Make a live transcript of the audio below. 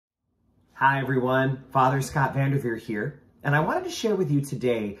Hi everyone, Father Scott Vanderveer here, and I wanted to share with you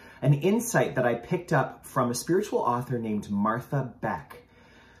today an insight that I picked up from a spiritual author named Martha Beck.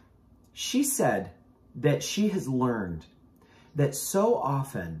 She said that she has learned that so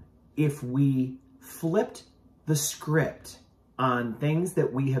often if we flipped the script on things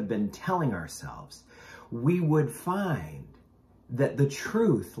that we have been telling ourselves, we would find that the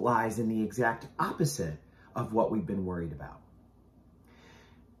truth lies in the exact opposite of what we've been worried about.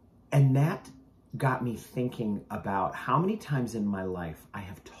 And that got me thinking about how many times in my life I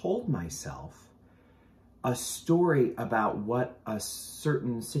have told myself a story about what a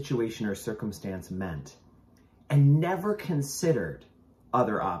certain situation or circumstance meant and never considered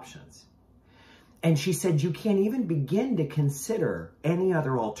other options. And she said, you can't even begin to consider any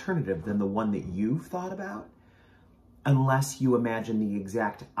other alternative than the one that you've thought about unless you imagine the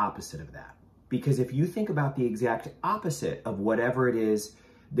exact opposite of that. Because if you think about the exact opposite of whatever it is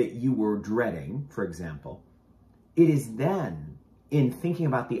that you were dreading, for example, it is then in thinking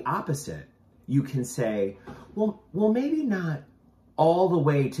about the opposite, you can say, well, maybe not all the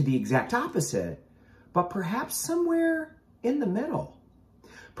way to the exact opposite, but perhaps somewhere in the middle.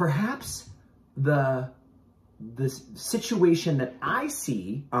 Perhaps the situation that I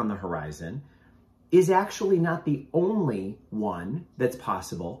see on the horizon is actually not the only one that's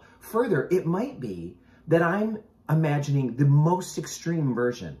possible. Further, it might be that I'm imagining the most extreme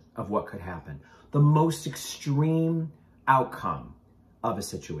version of what could happen, the most extreme outcome of a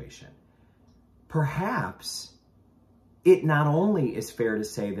situation. Perhaps it not only is fair to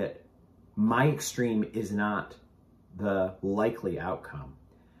say that my extreme is not the likely outcome,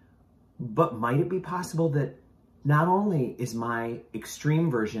 but might it be possible that not only is my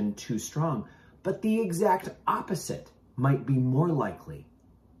extreme version too strong, but the exact opposite might be more likely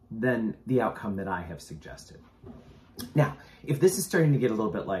than the outcome that I have suggested. Now, if this is starting to get a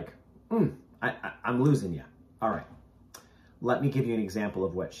little bit like, I'm losing you. All right, let me give you an example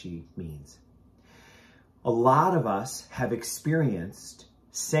of what she means. A lot of us have experienced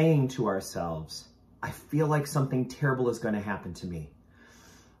saying to ourselves, I feel like something terrible is going to happen to me.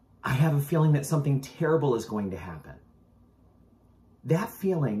 I have a feeling that something terrible is going to happen. That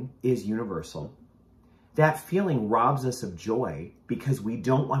feeling is universal. That feeling robs us of joy because we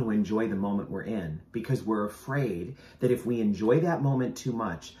don't want to enjoy the moment we're in, because we're afraid that if we enjoy that moment too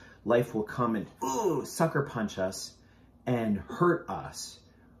much, life will come and sucker punch us and hurt us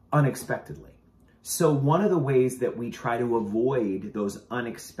unexpectedly. So one of the ways that we try to avoid those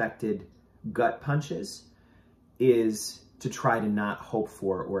unexpected gut punches is to try to not hope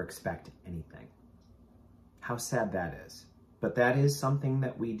for or expect anything. How sad that is. But that is something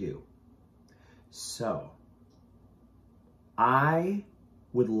that we do. So, I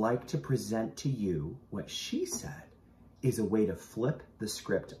would like to present to you what she said is a way to flip the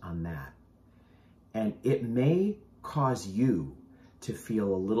script on that. And it may cause you to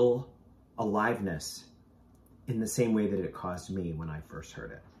feel a little aliveness in the same way that it caused me when I first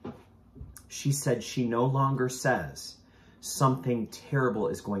heard it. She said she no longer says, something terrible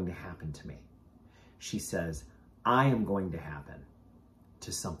is going to happen to me. She says, I am going to happen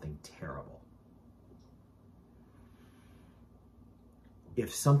to something terrible.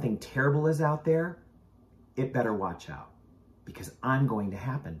 If something terrible is out there, it better watch out because I'm going to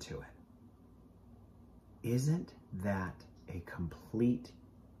happen to it. Isn't that a complete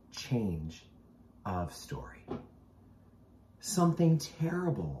change of story? Something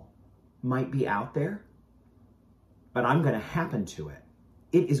terrible might be out there, but I'm going to happen to it.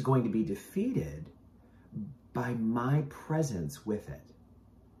 It is going to be defeated by my presence with it.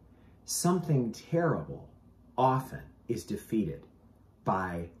 Something terrible often is defeated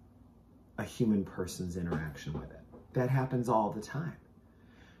by a human person's interaction with it. That happens all the time.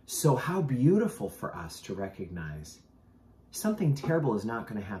 So how beautiful for us to recognize something terrible is not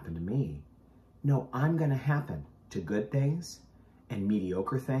going to happen to me. No, I'm going to happen to good things and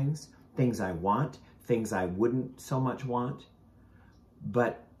mediocre things, things I want, things I wouldn't so much want,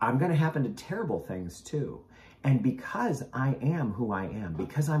 but I'm going to happen to terrible things too. And because I am who I am,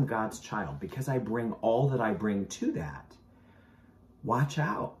 because I'm God's child, because I bring all that I bring to that, watch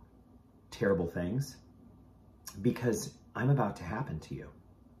out, terrible things, because I'm about to happen to you.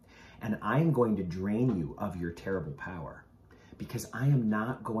 And I am going to drain you of your terrible power because I am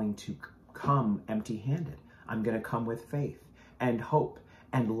not going to come empty-handed. I'm going to come with faith and hope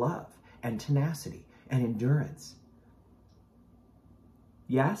and love and tenacity and endurance.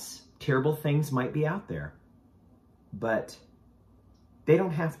 Yes, terrible things might be out there, but they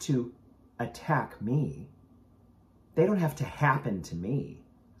don't have to attack me. They don't have to happen to me.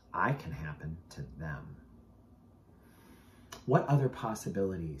 I can happen to them. What other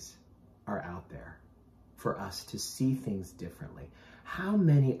possibilities are out there for us to see things differently? How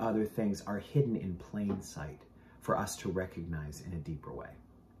many other things are hidden in plain sight for us to recognize in a deeper way?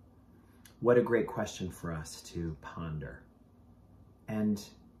 What a great question for us to ponder. And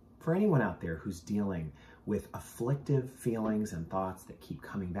for anyone out there who's dealing with afflictive feelings and thoughts that keep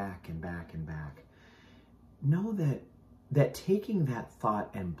coming back and back and back, know that taking that thought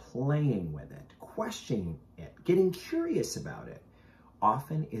and playing with it, questioning it, getting curious about it,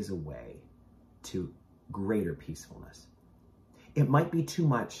 often is a way to greater peacefulness. It might be too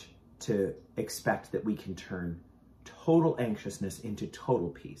much to expect that we can turn total anxiousness into total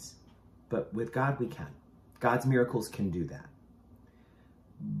peace, but with God we can. God's miracles can do that.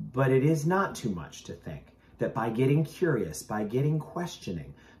 But it is not too much to think that by getting curious, by getting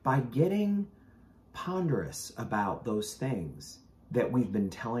questioning, by getting ponderous about those things that we've been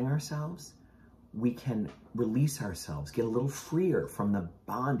telling ourselves, we can release ourselves, get a little freer from the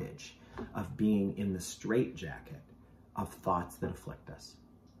bondage of being in the straitjacket of thoughts that afflict us.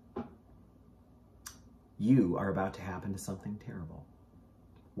 You are about to happen to something terrible.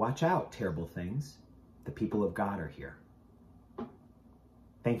 Watch out, terrible things. The people of God are here.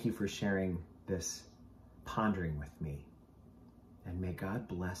 Thank you for sharing this pondering with me, and may God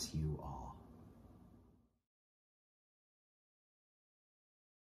bless you all.